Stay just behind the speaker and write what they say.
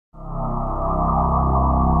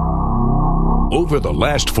Over the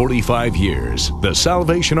last 45 years, the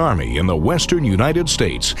Salvation Army in the Western United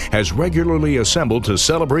States has regularly assembled to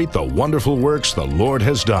celebrate the wonderful works the Lord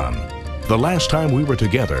has done. The last time we were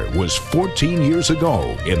together was 14 years ago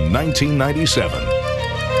in 1997.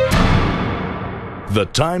 The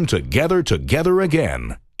time to gather together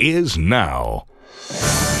again is now.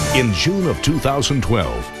 In June of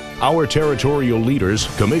 2012, our territorial leaders,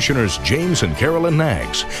 Commissioners James and Carolyn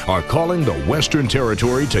Knaggs, are calling the Western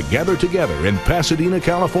Territory to gather together in Pasadena,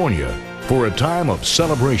 California for a time of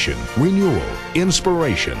celebration, renewal,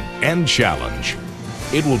 inspiration, and challenge.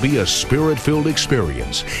 It will be a spirit-filled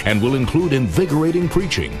experience and will include invigorating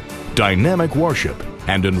preaching, dynamic worship,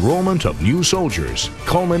 and enrollment of new soldiers,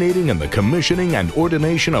 culminating in the commissioning and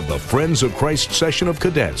ordination of the Friends of Christ Session of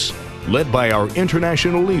Cadets, led by our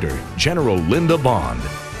international leader, General Linda Bond.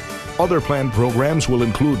 Other planned programs will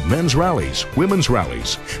include men's rallies, women's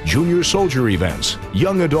rallies, junior soldier events,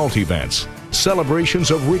 young adult events, celebrations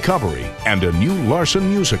of recovery, and a new Larson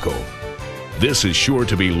musical. This is sure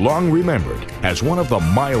to be long remembered as one of the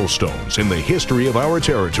milestones in the history of our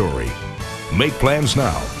territory. Make plans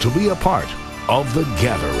now to be a part of the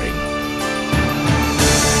gathering.